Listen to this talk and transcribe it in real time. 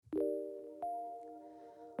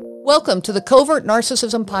Welcome to the Covert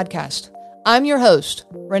Narcissism Podcast. I'm your host,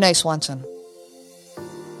 Renee Swanson.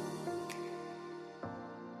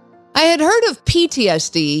 I had heard of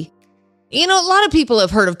PTSD. A lot of people have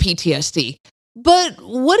heard of PTSD. But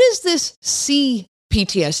what is this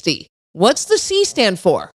C-PTSD? What's the C stand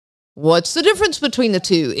for? What's the difference between the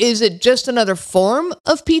two? Is it just another form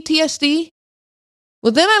of PTSD?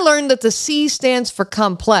 Well, then I learned that the C stands for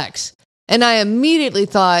complex. And I immediately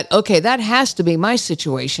thought, okay, that has to be my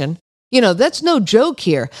situation. That's no joke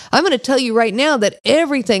here. I'm going to tell you right now that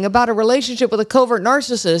everything about a relationship with a covert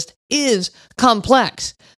narcissist is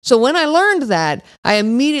complex. So when I learned that, I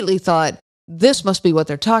immediately thought, this must be what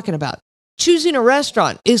they're talking about. Choosing a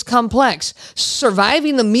restaurant is complex.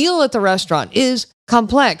 Surviving the meal at the restaurant is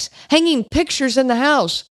complex. Hanging pictures in the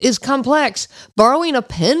house is complex. Borrowing a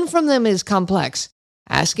pen from them is complex.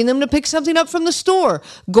 Asking them to pick something up from the store,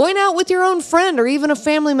 going out with your own friend or even a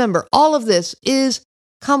family member. All of this is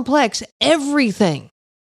complex. Everything.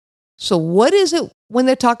 So what is it when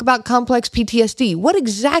they talk about complex PTSD? What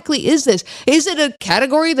exactly is this? Is it a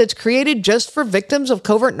category that's created just for victims of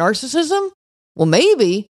covert narcissism? Well,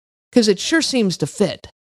 maybe, because it sure seems to fit.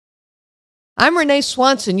 I'm Renee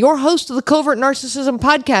Swanson, your host of the Covert Narcissism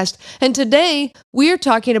Podcast, and today we are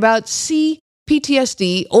talking about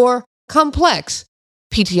C-PTSD or complex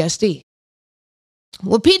PTSD.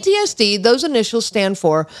 Well, PTSD, those initials stand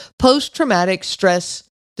for post-traumatic stress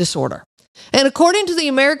disorder. And according to the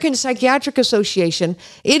American Psychiatric Association,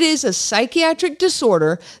 it is a psychiatric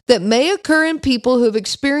disorder that may occur in people who have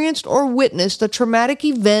experienced or witnessed a traumatic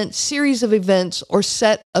event, series of events, or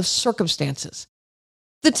set of circumstances.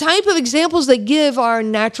 The type of examples they give are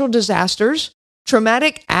natural disasters,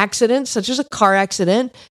 traumatic accidents such as a car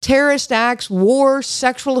accident, terrorist acts, war,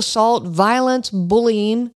 sexual assault, violence,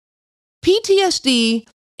 bullying. PTSD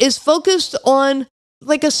is focused on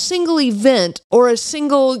like a single event or a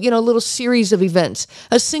single, little series of events,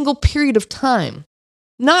 a single period of time,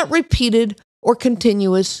 not repeated or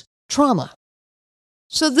continuous trauma.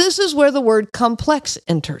 So this is where the word complex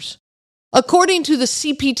enters. According to the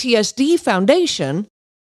C-PTSD Foundation,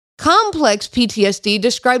 complex PTSD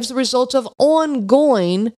describes the results of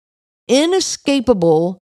ongoing,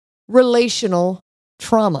 inescapable relational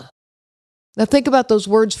trauma. Now think about those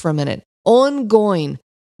words for a minute. Ongoing,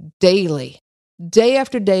 daily, day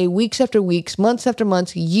after day, weeks after weeks, months after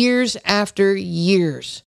months, years after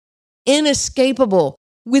years. Inescapable.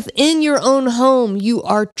 Within your own home, you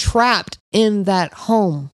are trapped in that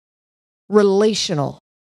home. Relational.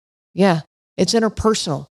 Yeah, it's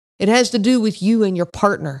interpersonal. It has to do with you and your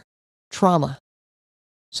partner. Trauma.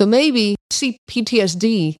 So maybe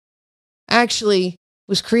C-PTSD actually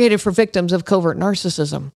was created for victims of covert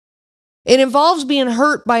narcissism. It involves being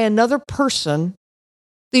hurt by another person.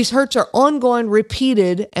 These hurts are ongoing,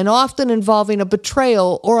 repeated, and often involving a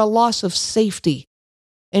betrayal or a loss of safety.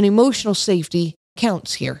 And emotional safety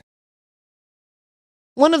counts here.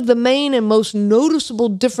 One of the main and most noticeable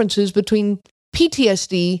differences between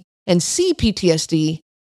PTSD and C-PTSD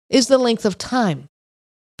is the length of time.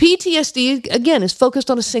 PTSD, again, is focused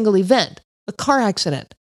on a single event, a car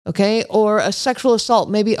accident, or a sexual assault,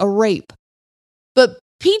 maybe a rape. But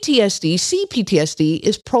PTSD, C-PTSD,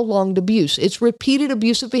 is prolonged abuse. It's repeated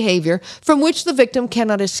abusive behavior from which the victim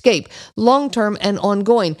cannot escape, long-term and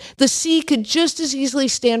ongoing. The C could just as easily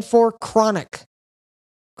stand for chronic.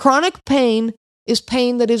 Chronic pain is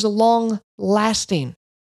pain that is long-lasting.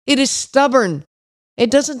 It is stubborn. It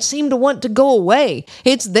doesn't seem to want to go away.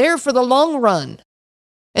 It's there for the long run.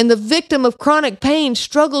 And the victim of chronic pain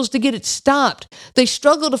struggles to get it stopped. They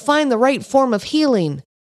struggle to find the right form of healing.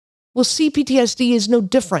 Well, C-PTSD is no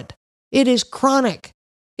different. It is chronic.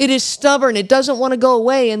 It is stubborn. It doesn't want to go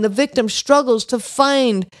away. And the victim struggles to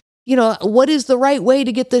find, what is the right way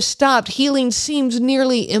to get this stopped. Healing seems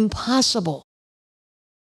nearly impossible.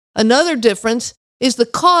 Another difference is the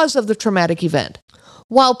cause of the traumatic event.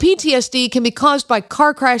 While PTSD can be caused by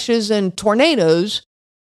car crashes and tornadoes,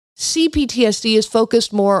 C-PTSD is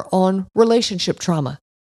focused more on relationship trauma.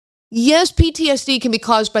 Yes, PTSD can be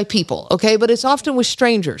caused by people, but it's often with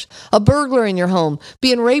strangers. A burglar in your home,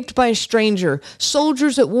 being raped by a stranger,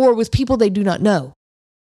 soldiers at war with people they do not know.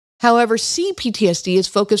 However, C-PTSD is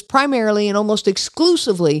focused primarily and almost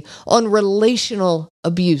exclusively on relational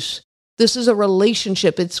abuse. This is a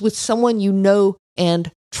relationship. It's with someone you know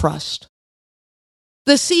and trust.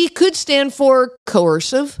 The C could stand for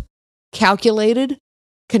coercive, calculated,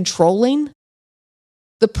 controlling.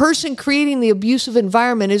 The person creating the abusive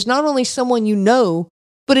environment is not only someone you know,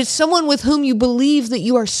 but it's someone with whom you believe that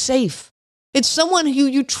you are safe. It's someone who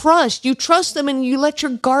you trust. You trust them and you let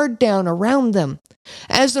your guard down around them.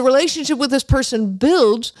 As the relationship with this person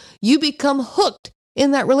builds, you become hooked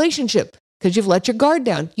in that relationship because you've let your guard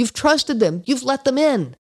down. You've trusted them. You've let them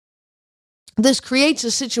in. This creates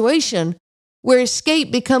a situation where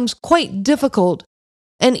escape becomes quite difficult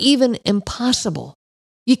and even impossible.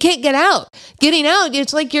 You can't get out. Getting out,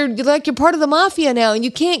 it's like you're part of the mafia now and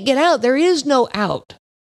you can't get out. There is no out.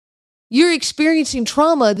 You're experiencing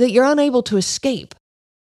trauma that you're unable to escape.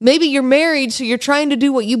 Maybe you're married, so you're trying to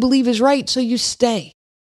do what you believe is right, so you stay.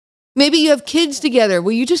 Maybe you have kids together.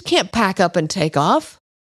 Well, you just can't pack up and take off.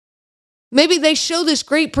 Maybe they show this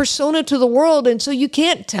great persona to the world, and so you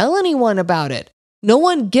can't tell anyone about it. No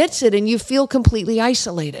one gets it, and you feel completely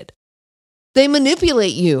isolated. They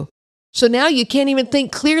manipulate you. So now you can't even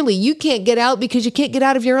think clearly. You can't get out because you can't get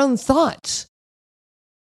out of your own thoughts.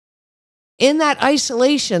 In that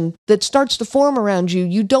isolation that starts to form around you,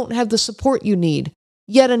 you don't have the support you need.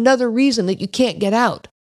 Yet another reason that you can't get out.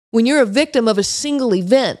 When you're a victim of a single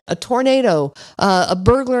event, a tornado, a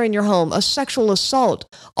burglar in your home, a sexual assault,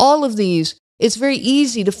 all of these, it's very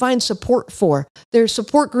easy to find support for. There are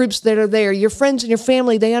support groups that are there. Your friends and your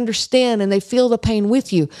family, they understand and they feel the pain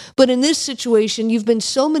with you. But in this situation, you've been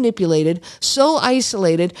so manipulated, so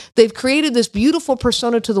isolated, they've created this beautiful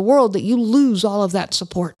persona to the world that you lose all of that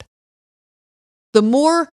support. The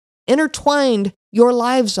more intertwined your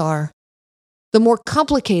lives are, the more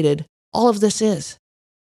complicated all of this is.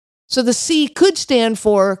 So the C could stand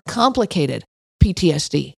for complicated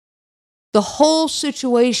PTSD. The whole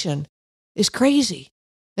situation is crazy.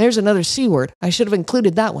 There's another C word. I should have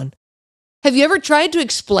included that one. Have you ever tried to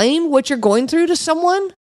explain what you're going through to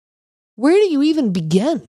someone? Where do you even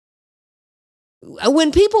begin?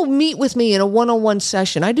 When people meet with me in a one-on-one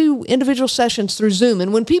session, I do individual sessions through Zoom,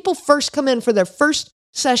 and when people first come in for their first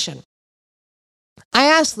session, I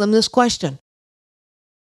ask them this question.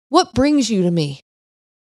 What brings you to me?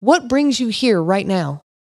 What brings you here right now?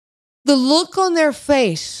 The look on their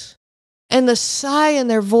face and the sigh in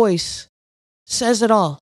their voice says it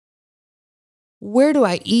all. Where do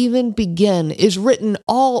I even begin is written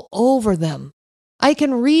all over them. I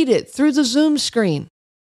can read it through the Zoom screen.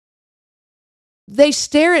 They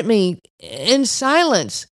stare at me in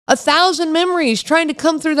silence, 1,000 memories trying to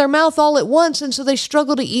come through their mouth all at once, and so they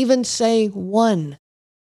struggle to even say one.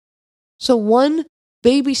 So one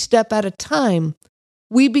baby step at a time,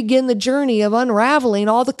 we begin the journey of unraveling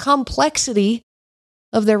all the complexity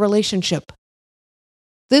of their relationship.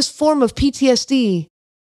 This form of PTSD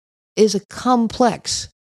is a complex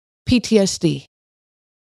PTSD.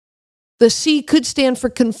 The C could stand for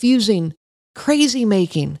confusing, crazy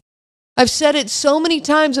making. I've said it so many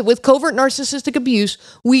times that with covert narcissistic abuse,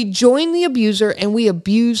 we join the abuser and we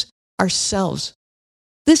abuse ourselves.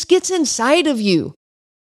 This gets inside of you.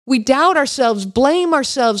 We doubt ourselves, blame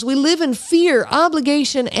ourselves. We live in fear,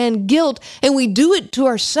 obligation, and guilt, and we do it to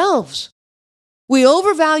ourselves. We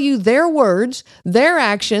overvalue their words, their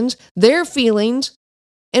actions, their feelings,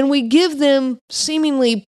 and we give them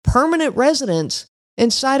seemingly permanent residence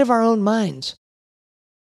inside of our own minds.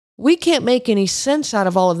 We can't make any sense out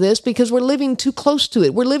of all of this because we're living too close to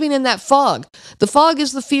it. We're living in that fog. The fog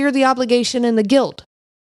is the fear, the obligation, and the guilt.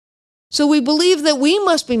 So we believe that we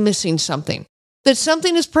must be missing something, that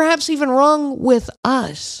something is perhaps even wrong with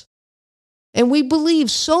us. And we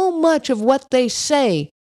believe so much of what they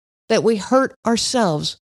say that we hurt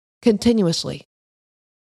ourselves continuously.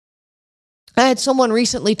 I had someone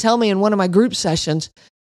recently tell me in one of my group sessions,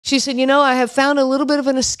 she said, I have found a little bit of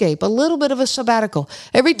an escape, a little bit of a sabbatical.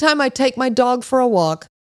 Every time I take my dog for a walk,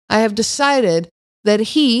 I have decided that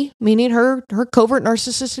he, meaning her covert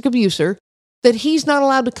narcissistic abuser, that he's not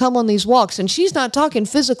allowed to come on these walks. And she's not talking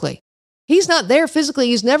physically. He's not there physically.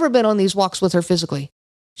 He's never been on these walks with her physically.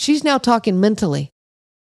 She's now talking mentally.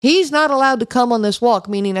 He's not allowed to come on this walk,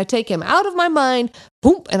 meaning I take him out of my mind,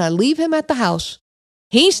 boom, and I leave him at the house.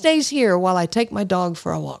 He stays here while I take my dog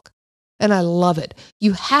for a walk. And I love it.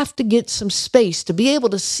 You have to get some space to be able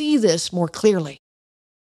to see this more clearly.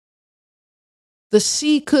 The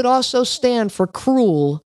C could also stand for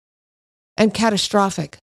cruel and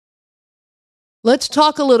catastrophic. Let's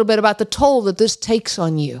talk a little bit about the toll that this takes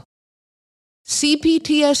on you.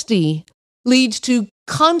 C-PTSD leads to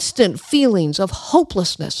constant feelings of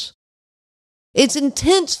hopelessness. It's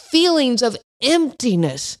intense feelings of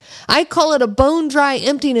emptiness. I call it a bone-dry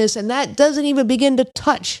emptiness, and that doesn't even begin to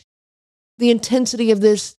touch the intensity of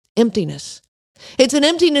this emptiness. It's an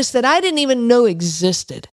emptiness that I didn't even know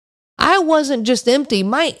existed. I wasn't just empty.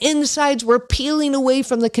 My insides were peeling away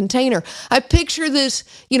from the container. I picture this,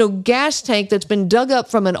 gas tank that's been dug up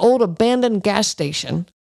from an old abandoned gas station.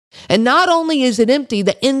 And not only is it empty,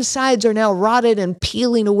 the insides are now rotted and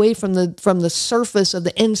peeling away from the surface of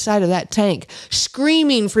the inside of that tank,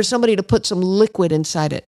 screaming for somebody to put some liquid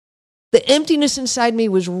inside it. The emptiness inside me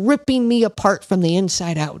was ripping me apart from the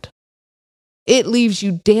inside out. It leaves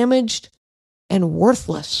you damaged and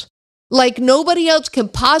worthless. Like nobody else can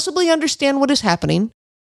possibly understand what is happening.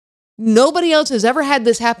 Nobody else has ever had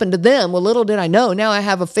this happen to them. Well, little did I know. Now I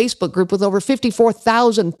have a Facebook group with over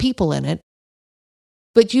 54,000 people in it.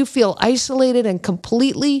 But you feel isolated and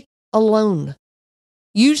completely alone.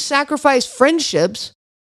 You sacrifice friendships,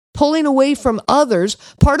 pulling away from others.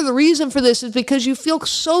 Part of the reason for this is because you feel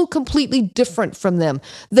so completely different from them.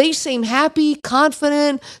 They seem happy,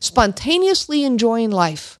 confident, spontaneously enjoying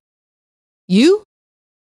life.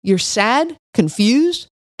 You're sad, confused,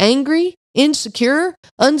 angry, insecure,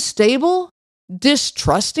 unstable,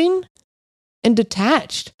 distrusting, and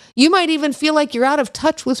detached. You might even feel like you're out of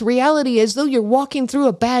touch with reality, as though you're walking through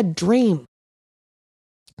a bad dream.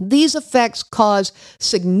 These effects cause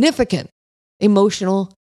significant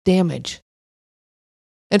emotional damage.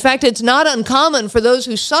 In fact, it's not uncommon for those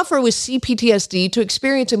who suffer with C-PTSD to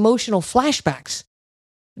experience emotional flashbacks.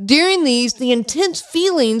 During these, the intense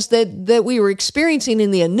feelings that we were experiencing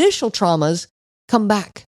in the initial traumas come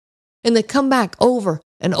back. And they come back over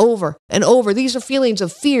and over and over. These are feelings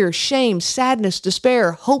of fear, shame, sadness,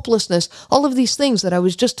 despair, hopelessness, all of these things that I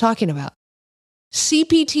was just talking about.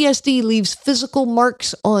 C-PTSD leaves physical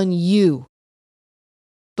marks on you,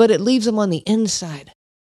 but it leaves them on the inside.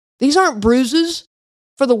 These aren't bruises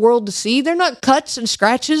for the world to see. They're not cuts and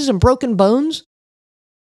scratches and broken bones.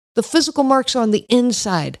 The physical marks are on the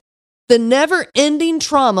inside. The never-ending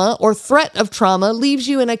trauma or threat of trauma leaves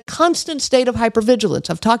you in a constant state of hypervigilance.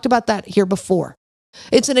 I've talked about that here before.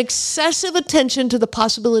 It's an excessive attention to the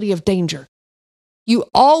possibility of danger. You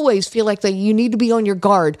always feel like that you need to be on your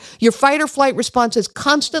guard. Your fight or flight response is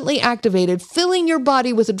constantly activated, filling your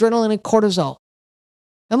body with adrenaline and cortisol.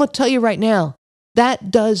 I'm going to tell you right now,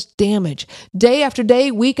 that does damage. Day after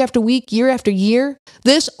day, week after week, year after year,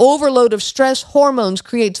 this overload of stress hormones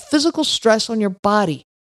creates physical stress on your body.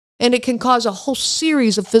 And it can cause a whole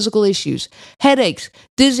series of physical issues: headaches,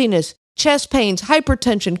 dizziness, chest pains,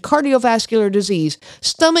 hypertension, cardiovascular disease,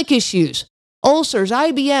 stomach issues, ulcers,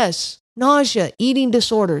 IBS, nausea, eating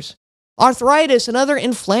disorders, arthritis and other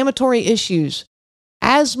inflammatory issues,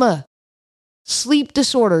 asthma, sleep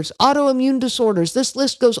disorders, autoimmune disorders. This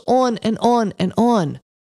list goes on and on and on.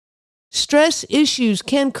 Stress issues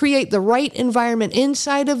can create the right environment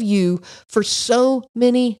inside of you for so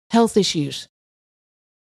many health issues.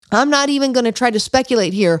 I'm not even going to try to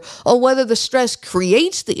speculate here on whether the stress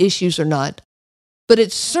creates the issues or not, but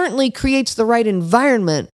it certainly creates the right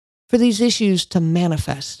environment for these issues to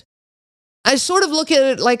manifest. I sort of look at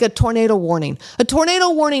it like a tornado warning. A tornado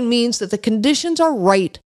warning means that the conditions are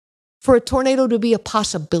right for a tornado to be a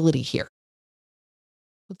possibility here.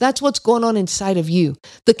 That's what's going on inside of you.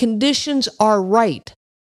 The conditions are right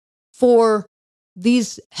for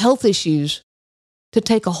these health issues to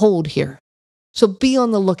take a hold here. So be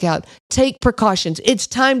on the lookout. Take precautions. It's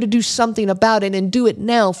time to do something about it, and do it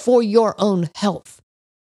now for your own health.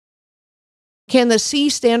 Can the C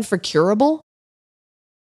stand for curable?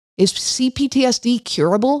 Is C-PTSD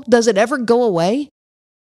curable? Does it ever go away?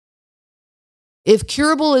 If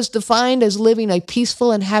curable is defined as living a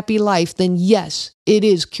peaceful and happy life, then yes, it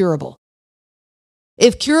is curable.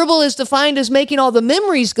 If curable is defined as making all the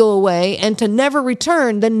memories go away and to never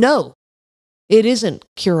return, then no, it isn't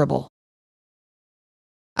curable.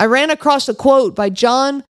 I ran across a quote by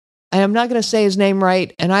John, I am not going to say his name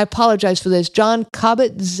right, and I apologize for this, John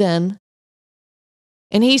Kabat-Zinn.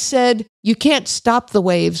 And he said, "You can't stop the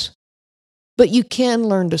waves, but you can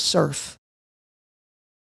learn to surf."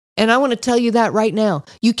 And I want to tell you that right now.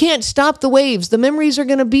 You can't stop the waves. The memories are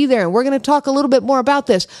going to be there. And we're going to talk a little bit more about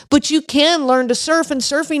this. But you can learn to surf. And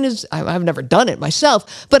surfing is, I've never done it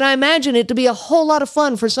myself, but I imagine it to be a whole lot of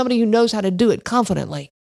fun for somebody who knows how to do it confidently.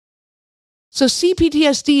 So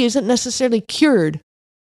C-PTSD isn't necessarily cured.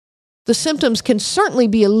 The symptoms can certainly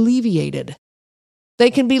be alleviated.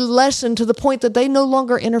 They can be lessened to the point that they no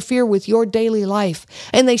longer interfere with your daily life.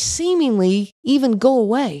 And they seemingly even go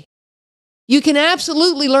away. You can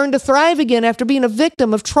absolutely learn to thrive again after being a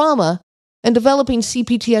victim of trauma and developing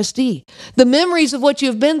C-PTSD. The memories of what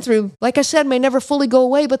you've been through, like I said, may never fully go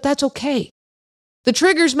away, but that's okay. The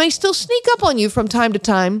triggers may still sneak up on you from time to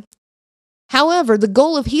time. However, the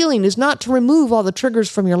goal of healing is not to remove all the triggers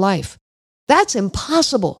from your life. That's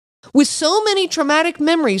impossible. With so many traumatic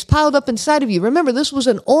memories piled up inside of you, remember, this was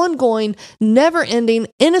an ongoing, never-ending,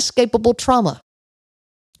 inescapable trauma.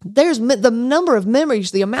 There's the number of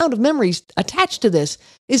memories, the amount of memories attached to this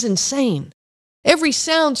is insane. Every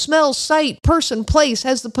sound, smell, sight, person, place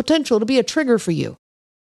has the potential to be a trigger for you.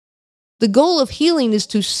 The goal of healing is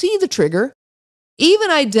to see the trigger, even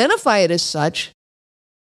identify it as such,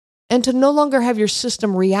 and to no longer have your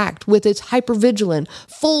system react with its hypervigilant,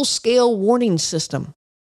 full-scale warning system.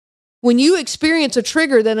 When you experience a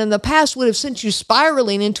trigger that in the past would have sent you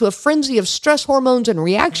spiraling into a frenzy of stress hormones and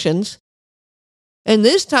reactions, and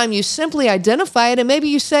this time you simply identify it and maybe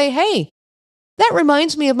you say, hey, that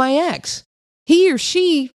reminds me of my ex. He or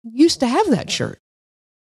she used to have that shirt.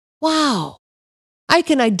 Wow. I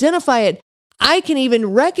can identify it. I can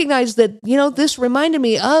even recognize that, this reminded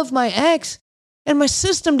me of my ex, and my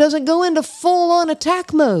system doesn't go into full-on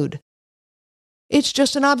attack mode. It's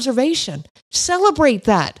just an observation. Celebrate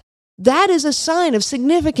that. That is a sign of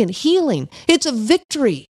significant healing. It's a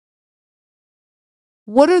victory.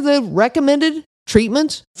 What are the recommended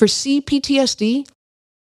treatments for C-PTSD?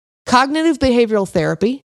 Cognitive behavioral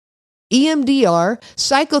therapy, EMDR,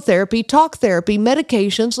 psychotherapy, talk therapy,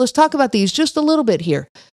 medications. Let's talk about these just a little bit here.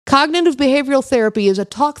 Cognitive behavioral therapy is a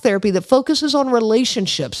talk therapy that focuses on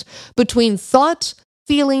relationships between thoughts,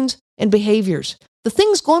 feelings, and behaviors. The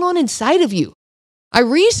things going on inside of you. I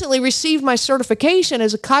recently received my certification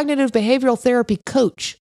as a cognitive behavioral therapy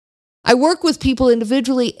coach. I work with people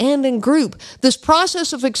individually and in group. This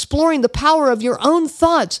process of exploring the power of your own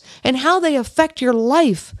thoughts and how they affect your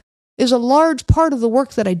life is a large part of the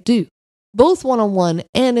work that I do, both one-on-one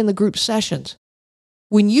and in the group sessions.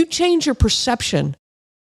 When you change your perception,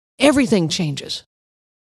 everything changes.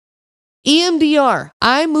 EMDR,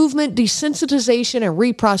 eye movement desensitization and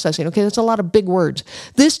reprocessing. Okay, that's a lot of big words.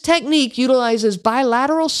 This technique utilizes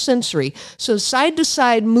bilateral sensory, so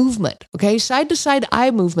side-to-side movement, okay, side-to-side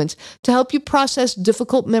eye movements to help you process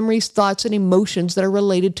difficult memories, thoughts, and emotions that are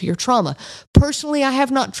related to your trauma. Personally, I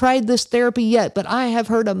have not tried this therapy yet, but I have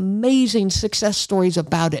heard amazing success stories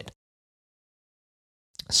about it.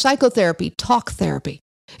 Psychotherapy, talk therapy.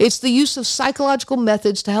 It's the use of psychological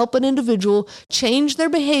methods to help an individual change their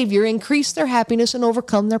behavior, increase their happiness, and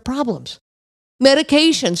overcome their problems.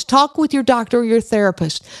 Medications, talk with your doctor or your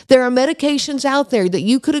therapist. There are medications out there that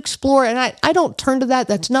you could explore, and I don't turn to that.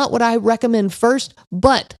 That's not what I recommend first,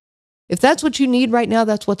 but if that's what you need right now,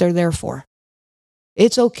 that's what they're there for.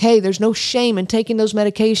 It's okay. There's no shame in taking those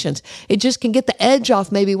medications. It just can get the edge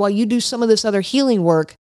off maybe while you do some of this other healing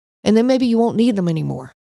work, and then maybe you won't need them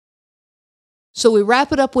anymore. So we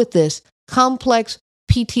wrap it up with this, complex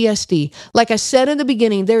PTSD. Like I said in the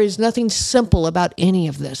beginning, there is nothing simple about any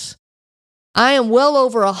of this. I am well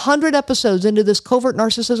over 100 episodes into this Covert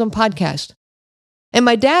Narcissism podcast. And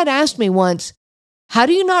my dad asked me once, how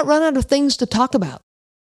do you not run out of things to talk about?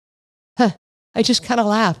 I just kind of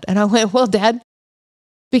laughed and I went, well, Dad,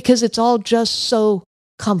 because it's all just so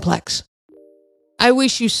complex. I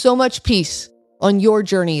wish you so much peace on your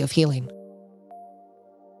journey of healing.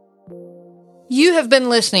 You have been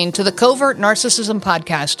listening to the Covert Narcissism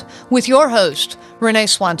Podcast with your host, Renee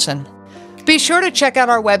Swanson. Be sure to check out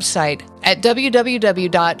our website at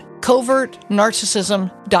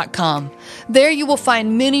www.covertnarcissism.com. There you will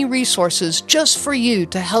find many resources just for you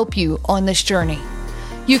to help you on this journey.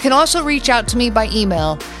 You can also reach out to me by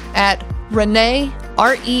email at Renee,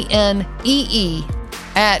 RENEE,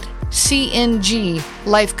 at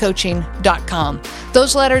cnglifecoaching.com.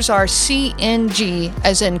 Those letters are CNG,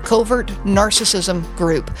 as in Covert Narcissism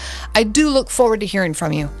Group. I do look forward to hearing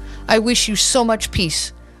from you. I wish you so much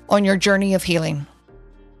peace on your journey of healing.